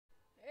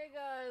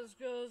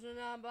Those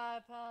are not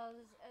my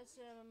pals, it's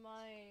SM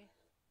Money.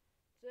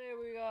 Today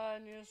we got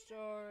a new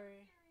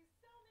story.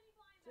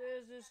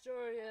 Today's new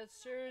story is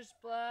Sirius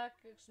Black,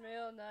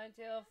 X-Male,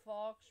 Nine-Tailed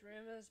Fox,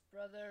 Remus,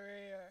 Brother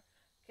Rear.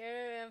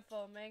 Carrier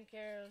info, main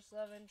characters,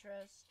 love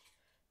interest.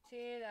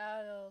 Teen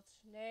adult,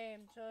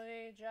 name,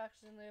 Tony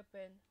Jackson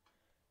Lupin.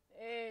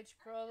 Age,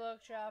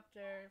 prologue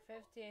chapter,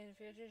 15,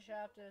 future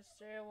chapters,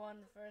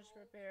 31, first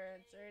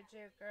appearance,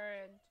 32,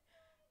 current.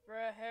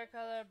 Hair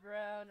color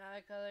brown,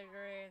 eye color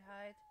green,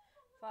 height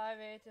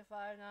 5'8" to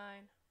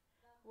 5'9".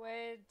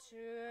 Weight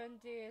 23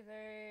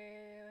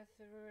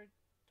 through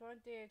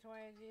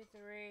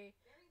 2023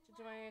 to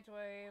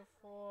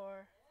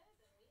 2024.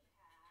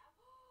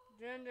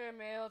 Gender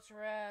male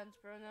trans,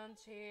 pronouns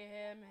he,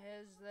 him,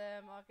 his,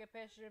 them.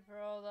 Occupation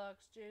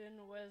prologue,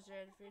 student,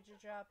 wizard, future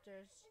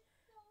chapters.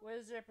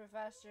 Wizard,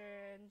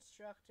 professor,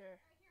 instructor.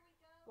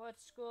 What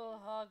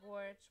school?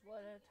 Hogwarts.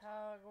 What at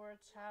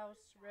Hogwarts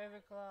house?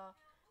 Ravenclaw.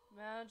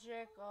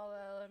 Magic, all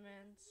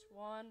elements.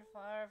 1,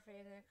 fire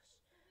phoenix.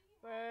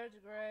 Bird,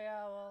 gray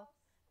owl.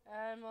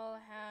 Animal,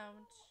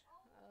 hound.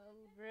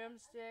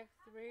 Broomstick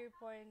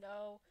 3.0.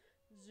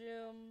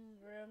 Zoom,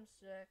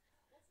 broomstick.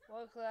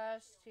 What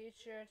class?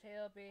 Teacher,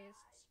 tail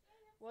beasts.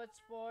 What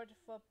sport?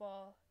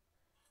 Football.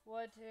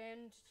 What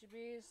named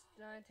beast?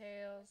 Nine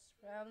tails.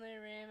 Family,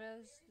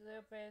 Remus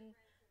Lupin,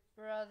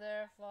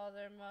 brother,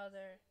 father,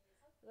 mother.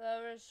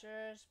 Lover,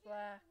 Sirius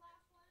Black.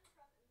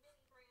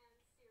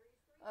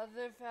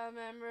 Other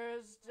family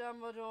members: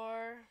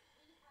 Dumbledore,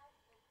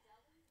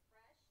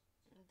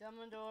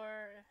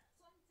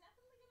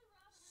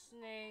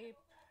 Snape,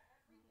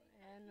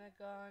 and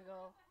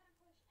McGonagall.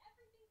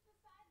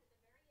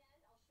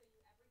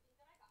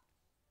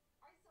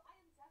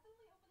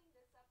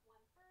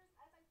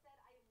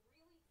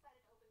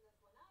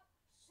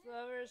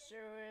 Lover,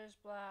 Sirius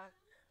Black.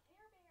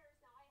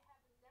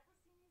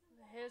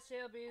 His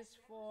tail beast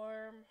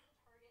form.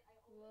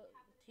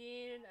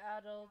 Teen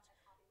adult.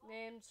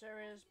 Named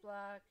Sirius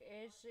Black.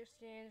 Age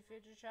 16.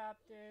 Future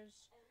chapters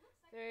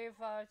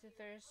 35 to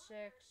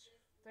 36.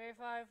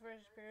 35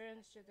 first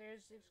appearance to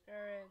 36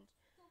 current.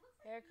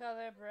 Hair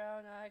color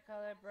brown. Eye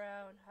color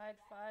brown. Height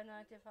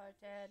 5'9" to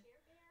 5'10".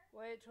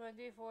 Weight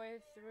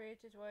 2043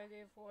 to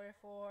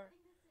 2044.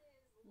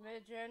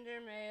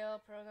 Gender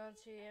male. Pronouns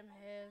he, him,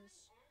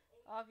 his.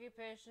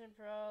 Occupation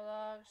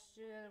prologue,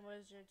 student,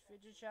 wizard.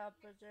 Future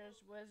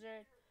chapters,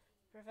 wizard,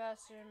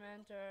 professor,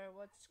 mentor.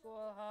 What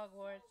school?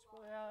 Hogwarts.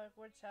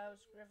 Hogwarts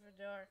house?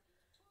 Gryffindor.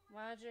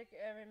 Magic,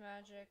 every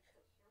magic.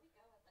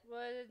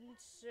 What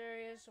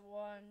Sirius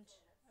want?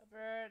 A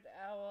bird,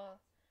 owl.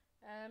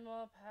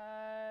 Animal,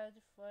 pad,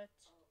 foot.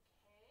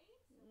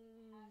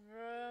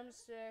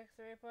 Broomstick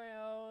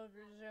 3.0,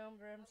 zoom,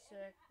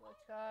 broomstick. What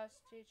class?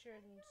 Teacher,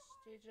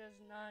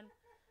 teaches none.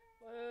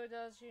 Who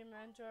does he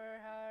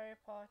mentor? Harry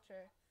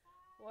Potter.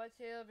 What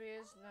tail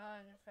beast?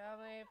 None.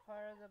 Family,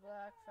 part of the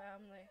Black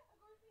family.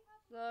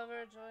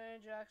 Lover, Tony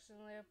Jackson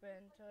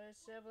Lupin. Toy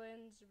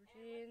siblings,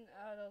 teen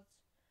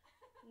adults.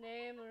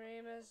 Name,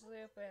 Remus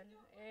Lupin.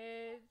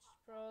 Age,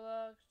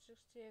 prologue,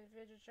 16,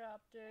 future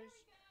chapters,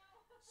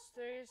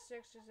 36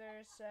 to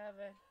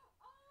 37.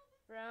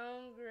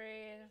 Brown,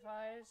 green,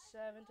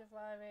 5'7" to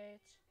 5'8".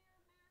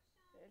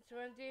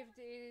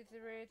 2083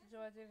 to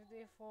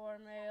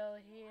 2054, male,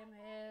 he, him,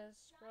 his.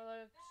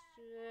 Prologue,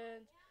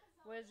 student,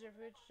 wizard,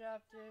 future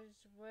chapters,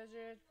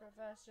 wizard,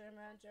 professor,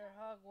 mentor,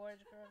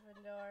 Hogwarts,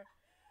 Gryffindor.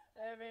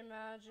 Every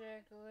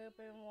magic,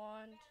 Lupin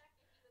want.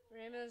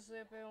 Remus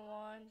Lupin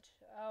want.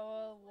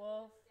 Owl,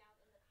 wolf.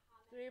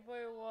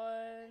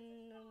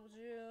 3.1,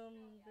 zoom,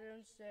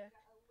 broomstick.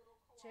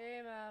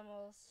 Tame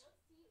animals.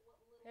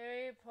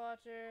 Harry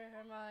Potter,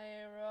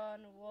 Hermione,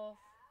 Ron, wolf.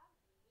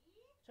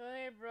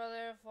 Tony,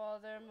 brother,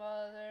 father,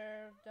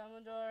 mother,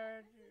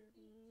 Dumbledore,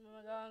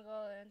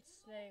 McGonagall, and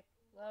Snape.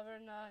 Lover,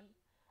 none.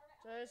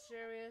 Toy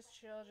Sirius,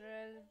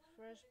 children,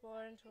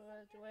 firstborn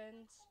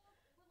twins.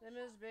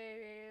 Remus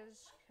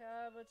babies.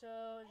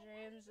 Capital,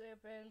 James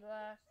Lupin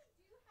Black.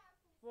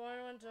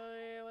 Born when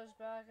Tony was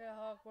back at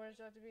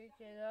Hogwarts after being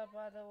kidnapped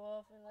by the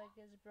wolf and like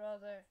his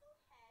brother.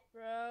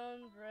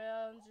 Brown,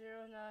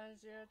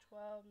 09012,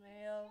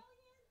 male.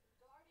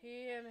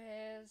 He, him,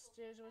 his.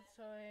 Stays with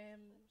Tony.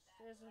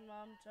 Stays with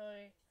mom,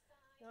 Tony.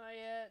 Not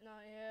yet,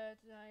 not yet,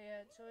 not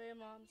yet. Tony,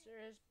 mom,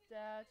 Sirius,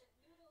 dad.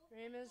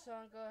 Remus,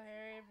 uncle.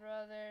 Harry,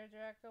 brother.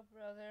 Draco,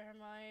 brother.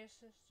 Hermione,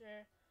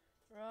 sister.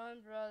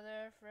 Ron,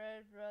 brother.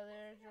 Fred,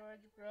 brother.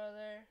 George,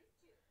 brother.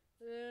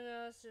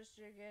 Luna,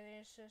 sister.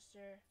 Ginny,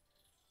 sister.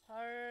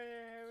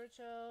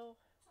 Haruto,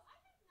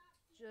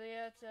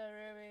 Julieta,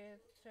 Ruby,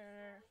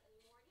 Turner.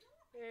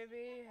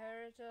 Baby,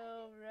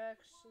 Haruto,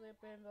 Rex,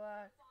 Lupin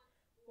Black.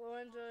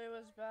 When Tony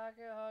was back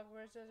at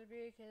Hogwarts after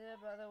being kidnapped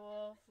by the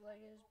wolf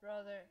like his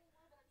brother.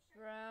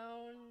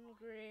 Brown,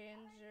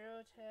 green,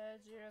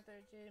 010,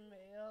 013,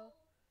 male.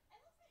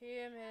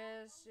 He, him,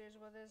 his. Stays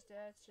with his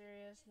dad,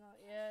 Sirius. Not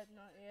yet,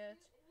 not yet.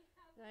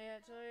 Not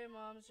yet. Tony,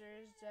 mom,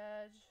 Sirius,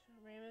 dad.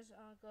 Remus,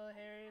 uncle.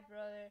 Harry,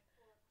 brother.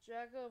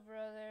 Draco,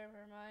 brother.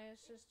 Hermione,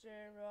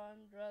 sister.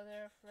 Ron,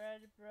 brother.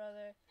 Fred,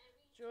 brother.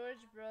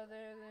 George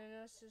brother,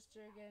 Luna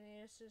sister,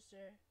 Genia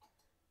sister.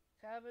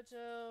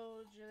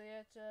 Capito,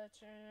 Julieta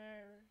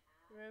Turner,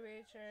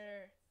 Ruby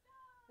Turner.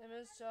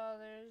 Lemon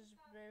Dollars,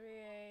 Baby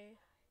A.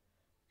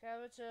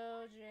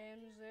 Capito,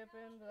 James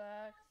Lupin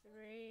Black,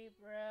 3,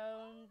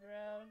 Brown,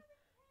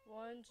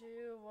 1,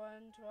 2,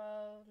 1,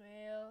 12,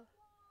 male.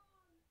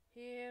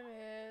 He, him,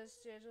 his,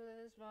 stays with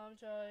his mom,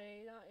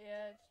 Tony. Not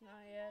yet,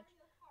 not yet,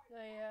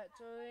 not yet.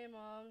 Totally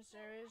mom,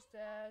 Sirius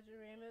dad,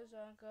 Remus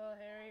uncle,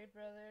 Harry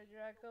brother,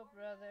 Draco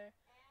brother,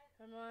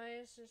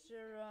 Hermione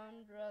sister,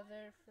 Ron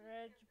brother,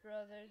 Fred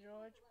brother,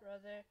 George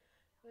brother,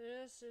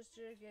 Luna's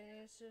sister,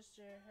 Ginny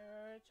sister,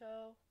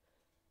 Heroto,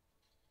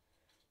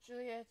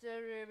 Julieta,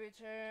 Ruby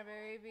Turner,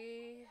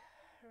 Baby,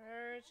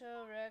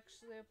 Heroto,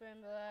 Rex, Lupin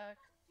Black,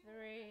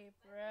 3,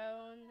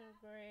 Brown,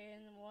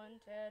 Green,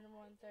 110,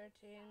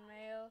 113,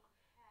 male.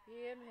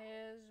 He, him,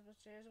 his,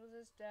 stays with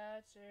his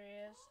dad,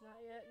 Sirius.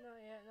 Not yet, not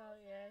yet, not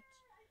yet.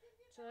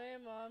 Tilly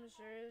mom,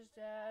 Sirius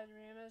dad,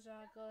 Remus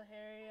uncle,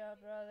 Harry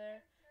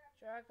brother,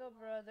 Draco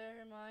brother,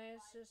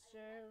 Hermione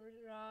sister,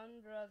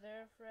 Ron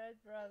brother, Fred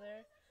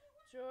brother,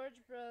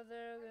 George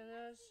brother,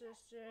 Luna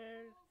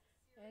sister,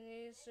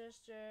 Annie's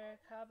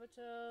sister,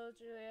 Capito,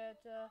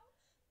 Julieta,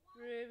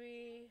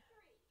 Ruby,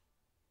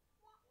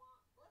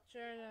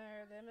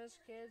 Turner, Lemons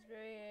kids,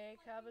 Barry A,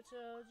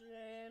 Capito,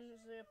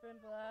 James, Lupin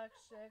Black,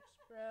 6,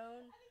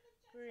 Brown,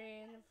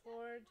 Green,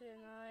 4 to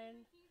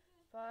 9,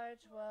 5,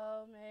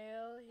 12,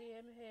 male,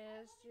 him,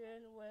 his,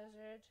 student,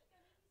 wizard,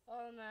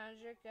 all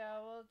magic,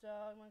 owl,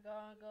 dog,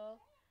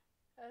 McGonagall.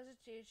 As a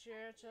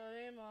teacher,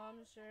 Tony,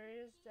 mom,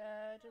 Sirius,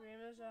 dad,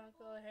 Remus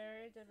uncle,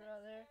 Harry, the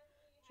brother,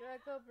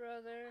 Draco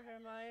brother,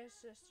 Hermione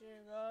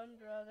sister, Ron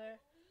brother,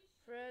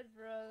 Fred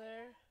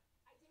brother,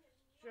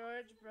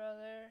 George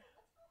brother,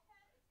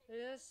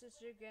 Luna's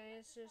sister,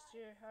 Genny's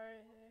sister,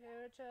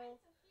 Haruto,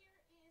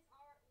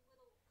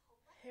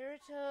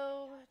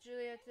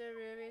 Julieta,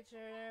 Ruby,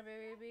 Turner,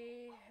 Baby B,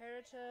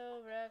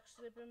 Haruto, Rex,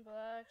 Lupin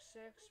Black,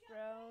 6,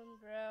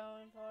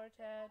 Brown, 4,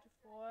 Ted,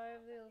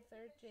 5, Little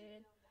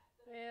 13,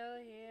 male,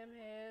 him,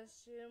 his,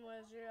 student,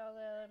 wizard, all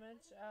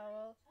elements,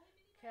 owl,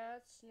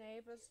 cat,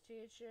 Snape as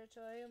teacher,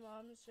 Toy,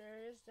 mom,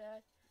 Sirius,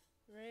 dad,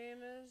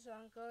 Remus,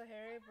 uncle,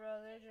 Harry,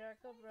 brother,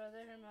 Draco,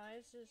 brother,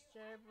 Hermione,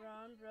 sister,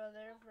 Ron,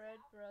 brother, Fred,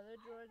 brother,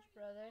 George,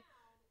 brother,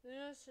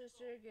 Luna's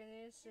sister,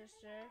 Ginny's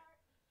sister,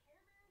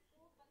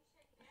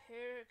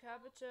 here,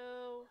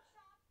 Capito,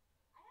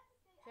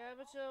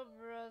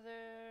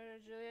 brother,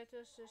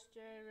 Julieta's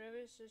sister,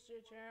 Ruby's sister,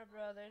 Turner,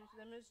 brother,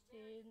 Lemons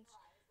teens,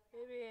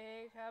 Baby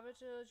A,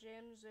 Capito,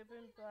 James,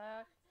 Lupin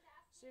Black,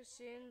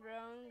 16,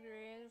 Brown,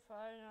 Green, 5,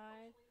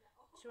 9,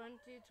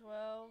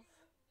 2012,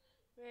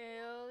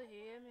 male,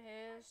 he, him,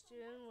 his,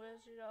 student,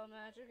 wizard, all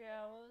magic,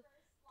 owl,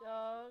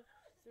 dog,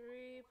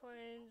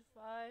 3.5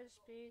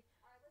 speed,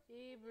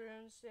 the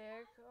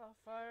broomstick,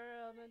 fire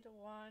element,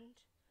 wand,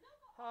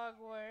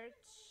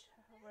 Hogwarts,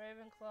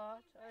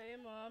 Ravenclaw, Tally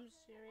mom,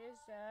 Sirius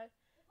dad,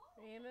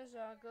 Remus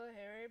uncle,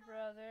 Harry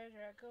brother,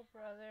 Draco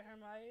brother,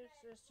 Hermione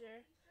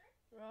sister,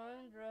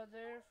 Ron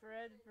brother,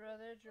 Fred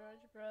brother,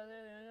 George brother,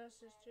 Luna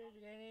sister,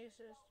 Ginny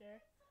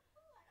sister,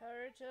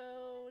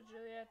 Haruto,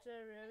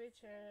 Julieta, Ruby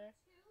Turner,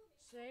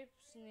 Snape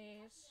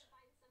niece,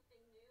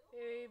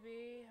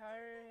 Baby,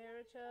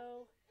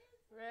 Haruto,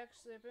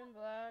 Rex, Lupin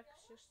Black,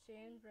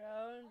 16,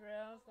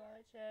 Brown,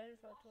 5, 10,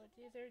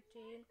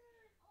 2013,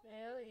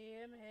 male, he,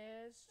 him,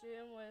 his,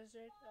 student,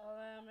 wizard, all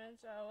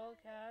elements, owl,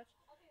 cat,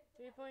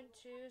 3.2,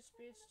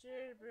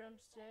 speedster,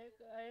 broomstick,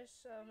 ice,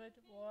 summit,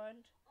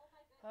 wand,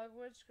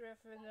 Hogwarts,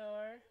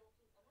 Gryffindor,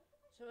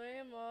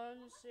 Toy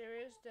mom,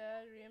 Sirius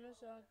dad,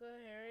 Remus uncle,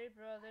 Harry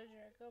brother,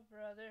 Draco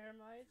brother,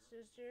 Hermione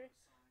sister,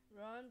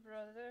 Ron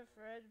brother,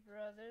 Fred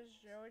brothers,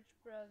 George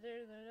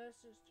brother, Luna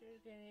sister,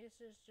 Ginny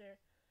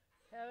sister,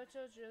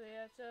 Capito,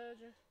 Julieta,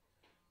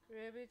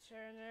 Ruby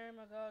Turner,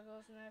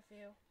 McGoggles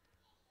nephew.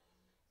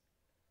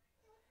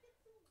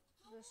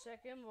 The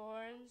second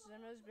born,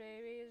 Zimmer's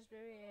baby is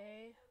Baby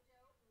A.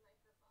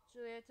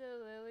 Julieta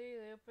Lily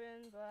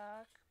Lupin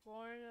Black,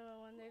 born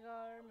when they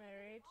got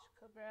married.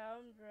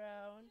 Brown,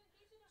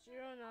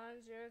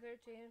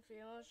 09013,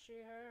 female, she,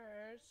 her,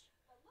 hers.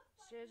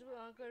 Stays with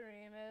Uncle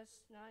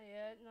Remus, not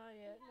yet, not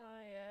yet,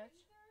 not yet.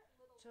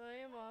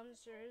 Tony mom,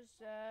 Sirius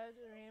dad,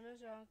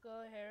 Remus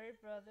uncle, Harry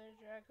brother,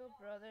 Draco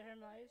brother,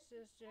 Hermione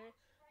sister,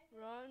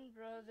 Ron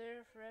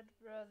brother, Fred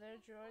brother,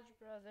 George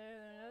brother,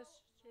 Luna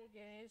sister,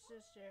 Ginny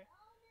sister.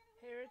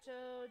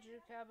 Haruto,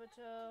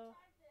 Capito,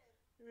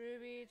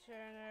 Ruby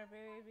Turner,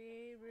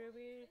 Baby,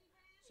 Ruby,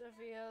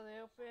 Sophia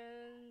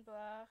Lupin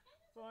Black,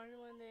 born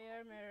when they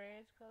are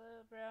married,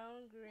 color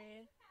brown,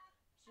 green,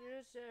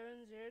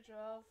 07012,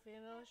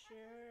 female, she,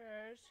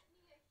 hers,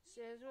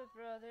 stays with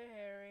brother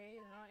Harry,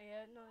 not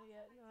yet, not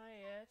yet, not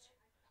yet.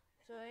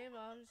 Tony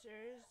mom,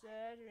 Sirius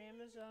dad,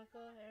 Remus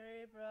uncle,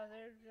 Harry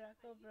brother,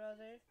 Draco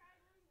brother,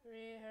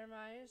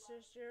 Hermione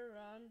sister,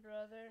 Ron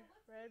brother,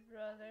 Fred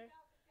brother,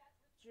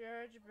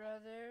 George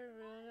brother,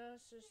 Luna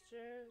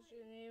sister,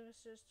 Geneva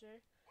sister,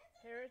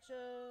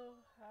 Haruto,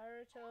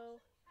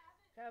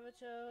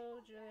 Capito,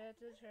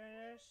 Julieta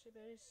Turner,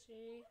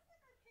 CBC,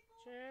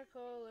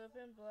 Jericho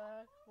Lupin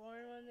Black,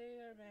 born when they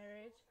are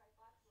married.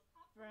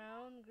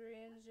 Brown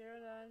Green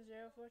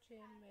 09014,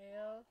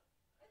 male.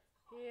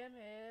 He and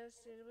his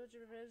suitable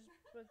drippers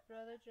with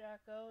brother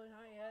Jacko.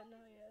 Not yet,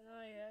 not yet,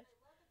 not yet.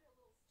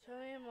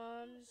 Tony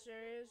Mom,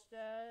 Sirius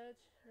Dad,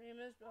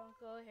 Remus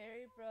Uncle,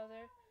 Harry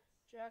Brother,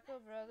 Jacko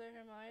Brother,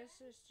 Hermione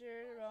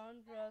Sister,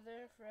 Ron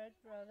Brother, Fred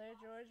Brother,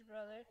 George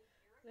Brother,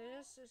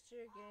 Luna's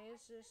Sister, Gay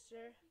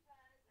Sister,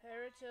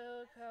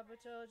 Harito,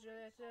 Capito,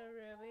 Julieta,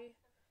 Ruby,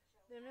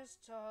 Limus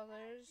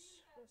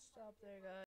Toddlers. We'll stop there, guys.